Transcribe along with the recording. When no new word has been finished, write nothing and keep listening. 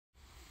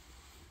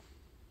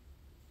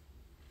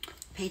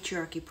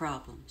Patriarchy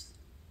Problems.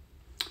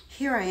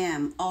 Here I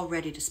am, all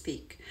ready to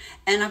speak.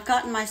 And I've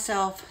gotten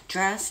myself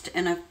dressed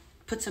and I've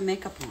put some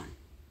makeup on.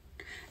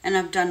 And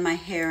I've done my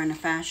hair in a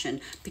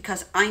fashion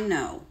because I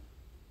know,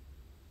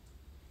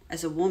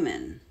 as a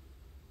woman,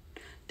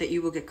 that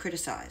you will get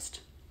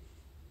criticized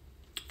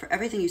for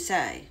everything you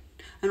say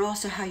and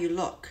also how you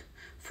look,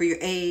 for your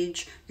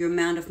age, your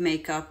amount of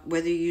makeup,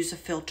 whether you use a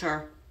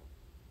filter,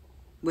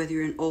 whether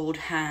you're an old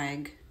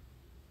hag.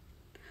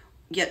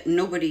 Yet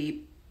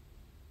nobody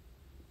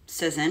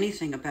says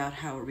anything about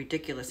how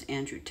ridiculous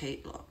Andrew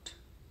Tate looked.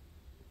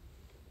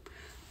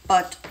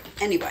 But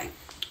anyway,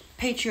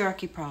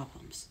 patriarchy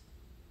problems.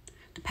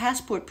 The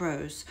passport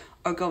bros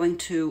are going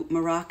to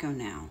Morocco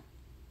now,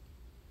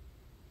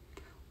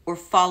 or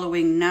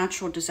following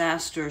natural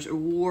disasters or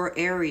war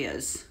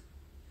areas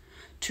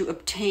to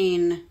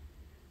obtain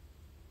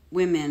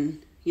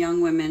women,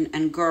 young women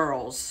and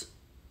girls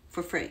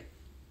for free,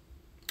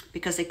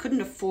 because they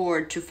couldn't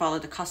afford to follow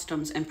the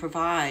customs and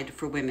provide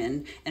for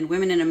women, and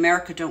women in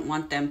America don't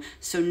want them.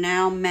 So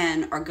now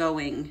men are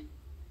going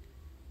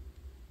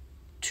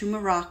to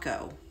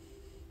Morocco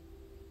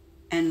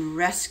and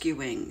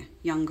rescuing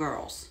young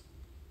girls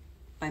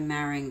by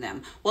marrying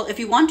them. Well, if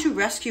you want to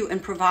rescue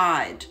and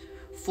provide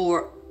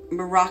for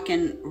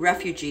Moroccan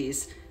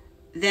refugees,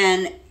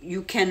 then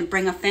you can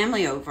bring a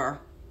family over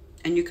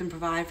and you can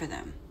provide for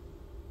them.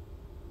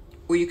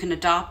 Or you can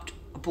adopt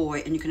a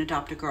boy and you can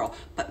adopt a girl.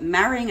 But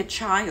marrying a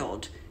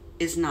child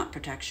is not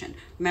protection.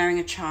 Marrying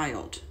a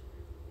child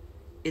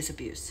is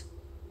abuse.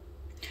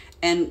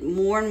 And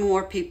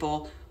more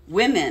people,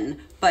 women,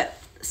 but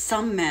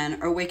some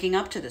men are waking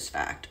up to this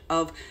fact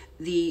of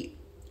the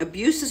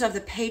abuses of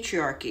the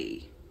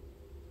patriarchy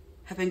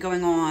have been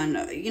going on,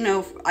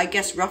 I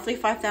guess roughly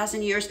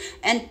 5,000 years.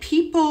 And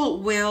people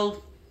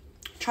will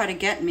try to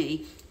get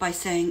me by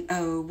saying,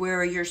 oh, where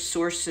are your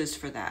sources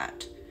for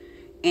that?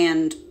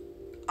 And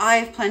I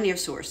have plenty of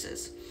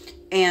sources.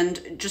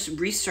 And just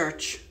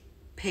research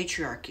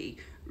patriarchy,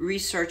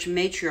 research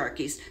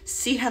matriarchies,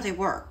 see how they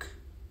work.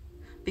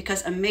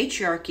 Because a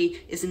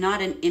matriarchy is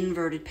not an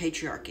inverted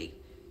patriarchy.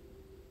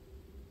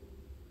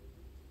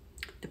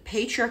 The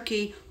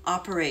patriarchy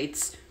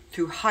operates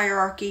through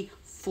hierarchy,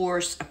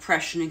 force,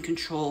 oppression, and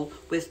control,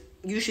 with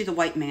usually the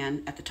white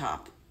man at the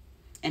top.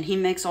 And he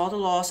makes all the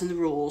laws and the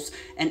rules,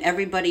 and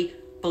everybody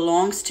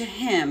belongs to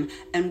him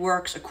and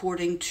works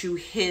according to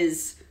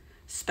his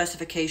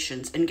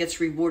specifications and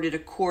gets rewarded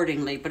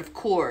accordingly. But of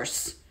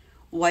course,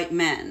 white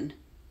men,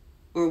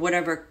 or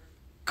whatever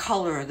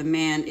color the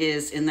man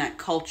is in that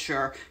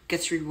culture,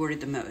 gets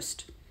rewarded the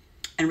most.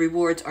 And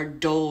rewards are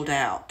doled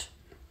out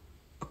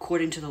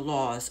according to the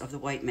laws of the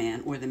white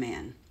man or the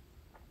man.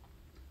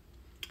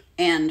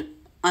 And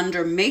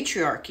under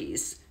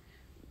matriarchies,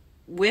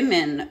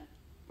 women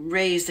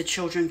raise the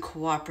children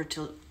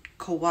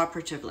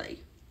cooperatively.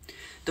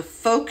 The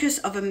focus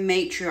of a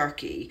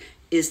matriarchy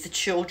is the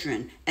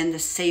children and the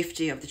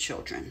safety of the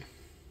children.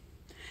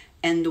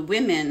 And the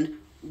women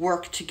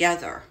work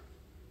together,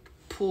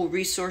 pool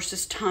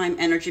resources, time,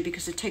 energy,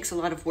 because it takes a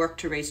lot of work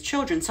to raise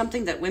children,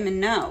 something that women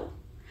know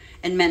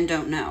and men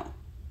don't know.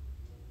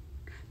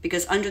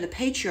 Because under the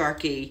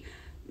patriarchy,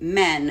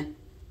 men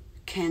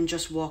can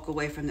just walk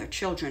away from their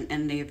children,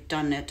 and they've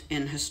done it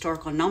in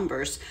historical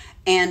numbers.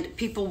 And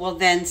people will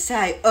then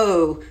say,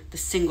 oh, the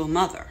single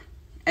mother,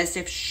 as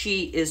if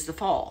she is the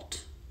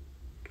fault.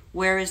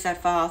 Where is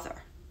that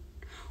father?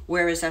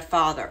 Where is that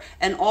father?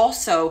 And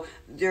also,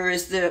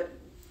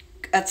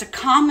 that's a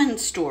common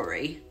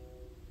story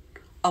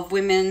of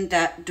women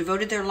that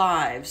devoted their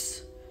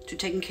lives to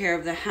taking care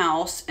of the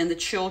house and the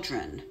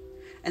children,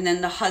 and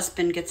then the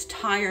husband gets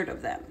tired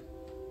of them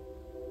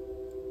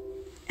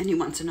and he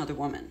wants another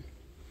woman.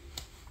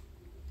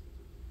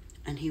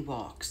 And he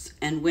walks,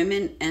 and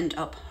women end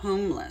up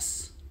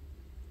homeless.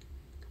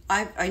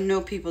 I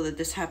know people that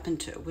this happened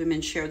to. Women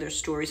share their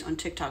stories on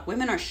TikTok.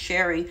 Women are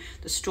sharing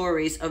the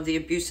stories of the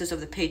abuses of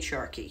the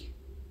patriarchy.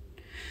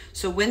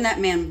 So when that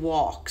man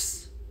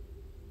walks,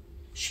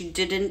 she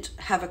didn't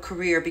have a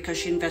career because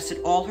she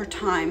invested all her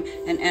time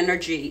and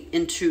energy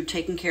into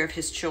taking care of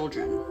his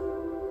children.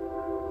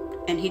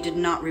 And he did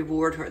not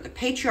reward her. The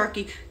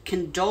patriarchy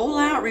can dole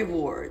out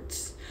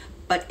rewards,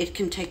 but it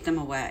can take them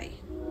away.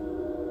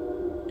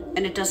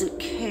 And it doesn't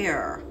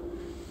care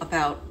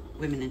about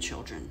women and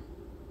children.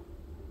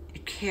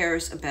 It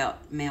cares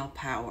about male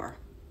power.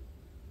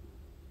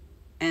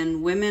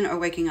 And women are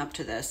waking up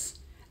to this,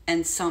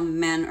 and some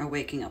men are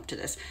waking up to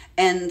this.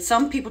 And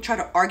some people try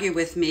to argue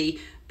with me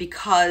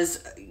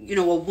because,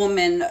 a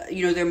woman,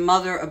 their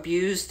mother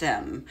abused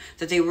them,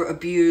 that they were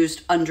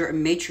abused under a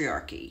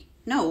matriarchy.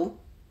 No.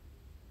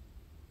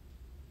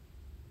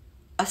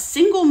 A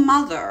single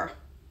mother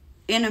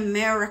in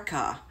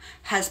America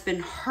has been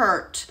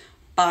hurt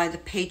by the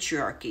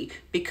patriarchy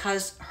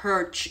because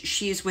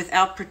she's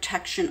without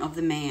protection of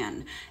the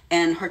man,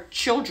 and her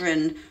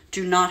children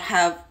do not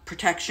have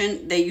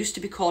protection. They used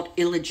to be called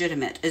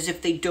illegitimate, as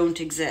if they don't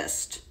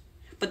exist,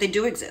 but they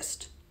do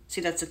exist.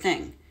 See, that's the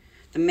thing.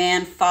 The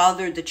man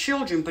fathered the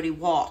children, but he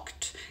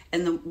walked,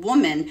 and the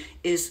woman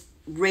is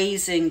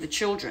raising the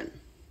children.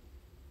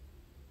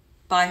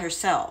 by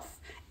herself?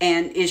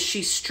 And is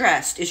she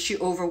stressed? Is she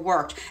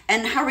overworked?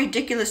 And how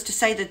ridiculous to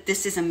say that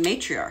this is a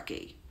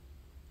matriarchy.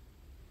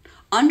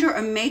 Under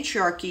a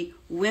matriarchy,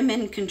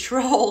 women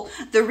control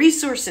the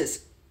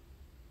resources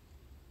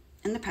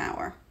and the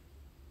power.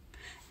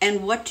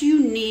 And what do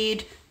you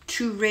need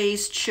to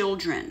raise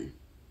children?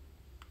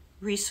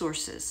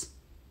 Resources.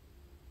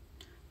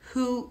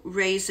 Who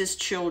raises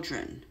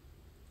children?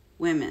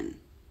 Women.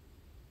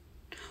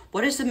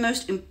 What is the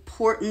most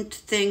important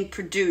thing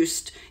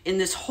produced in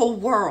this whole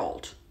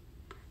world?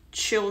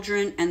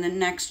 Children and the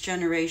next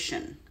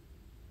generation.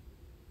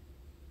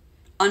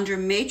 Under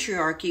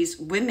matriarchies,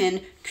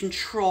 women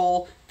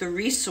control the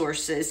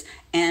resources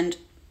and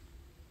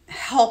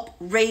help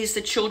raise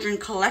the children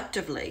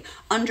collectively.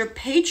 Under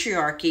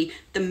patriarchy,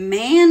 the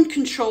man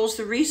controls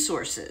the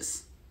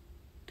resources,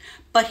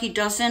 but he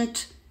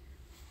doesn't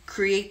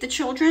create the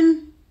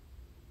children.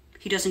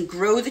 He doesn't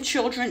grow the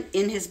children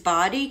in his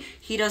body.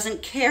 He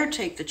doesn't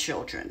caretake the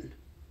children.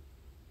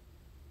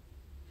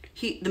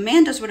 The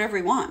man does whatever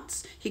he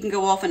wants. He can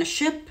go off in a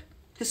ship.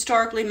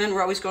 Historically, men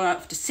were always going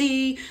off to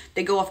sea.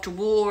 They go off to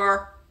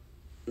war.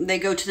 They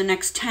go to the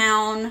next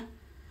town.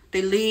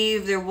 They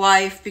leave their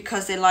wife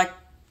because they like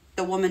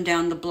the woman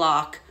down the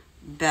block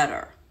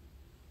better.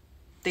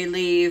 They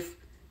leave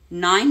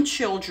 9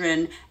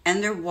 children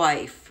and their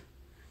wife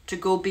to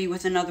go be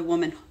with another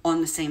woman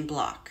on the same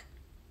block.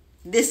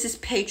 This is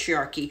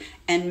patriarchy,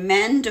 and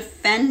men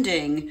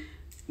defending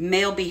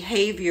male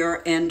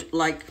behavior and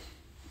like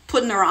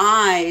putting their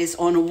eyes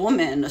on a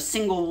woman, a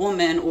single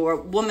woman, or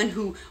a woman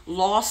who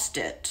lost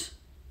it.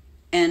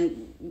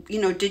 And, you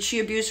know, did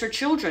she abuse her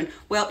children?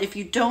 Well, if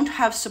you don't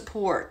have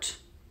support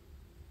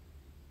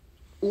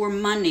or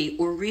money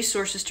or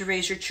resources to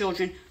raise your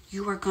children,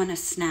 you are gonna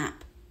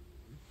snap.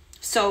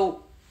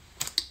 So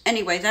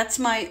anyway, that's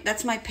my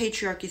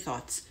patriarchy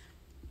thoughts.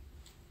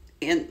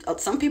 And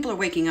some people are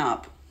waking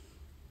up.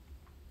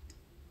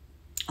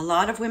 A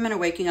lot of women are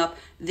waking up.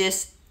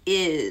 This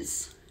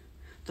is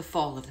the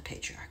fall of the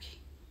patriarchy.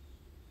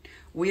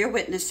 We are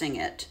witnessing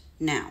it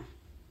now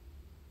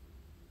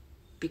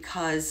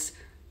because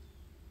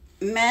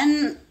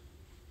men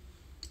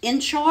in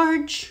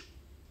charge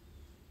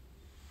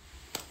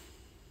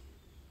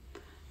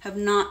have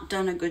not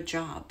done a good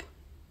job.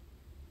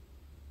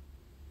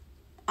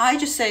 I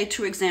just say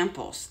 2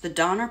 examples. The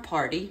Donner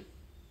Party,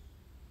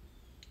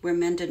 where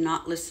men did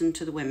not listen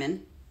to the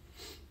women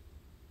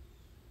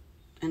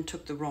and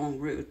took the wrong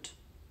route,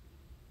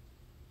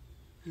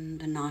 and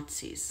the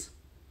Nazis,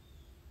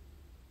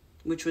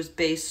 which was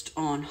based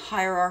on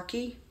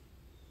hierarchy,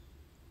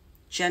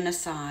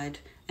 genocide,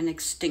 and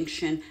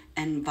extinction,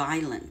 and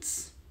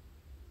violence.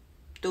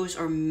 Those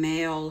are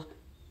male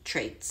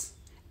traits.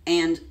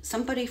 And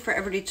somebody for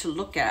everybody to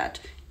look at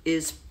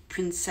is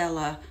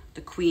Princella,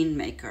 the Queen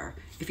Maker.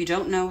 If you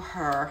don't know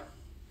her,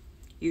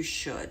 you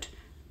should,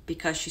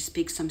 because she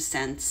speaks some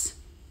sense.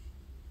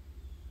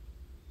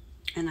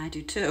 And I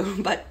do too,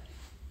 but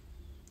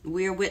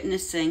we are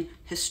witnessing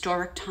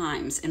historic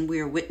times, and we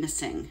are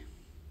witnessing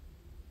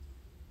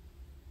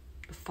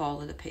the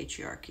fall of the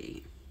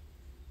patriarchy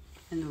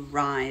and the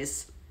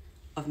rise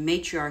of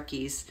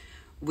matriarchies,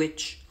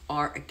 which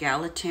are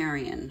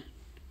egalitarian,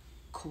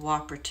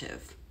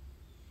 cooperative,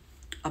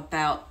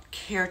 about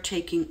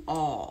caretaking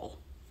all,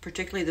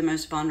 particularly the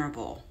most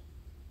vulnerable,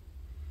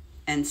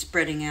 and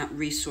spreading out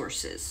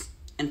resources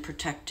and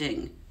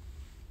protecting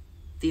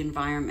the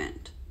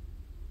environment.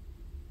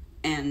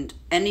 And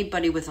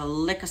anybody with a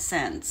lick of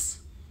sense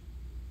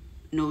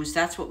knows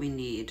that's what we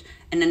need.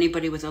 And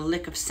anybody with a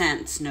lick of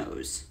sense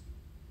knows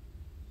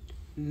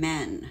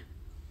men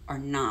are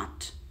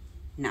not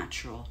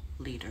natural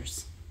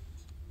leaders.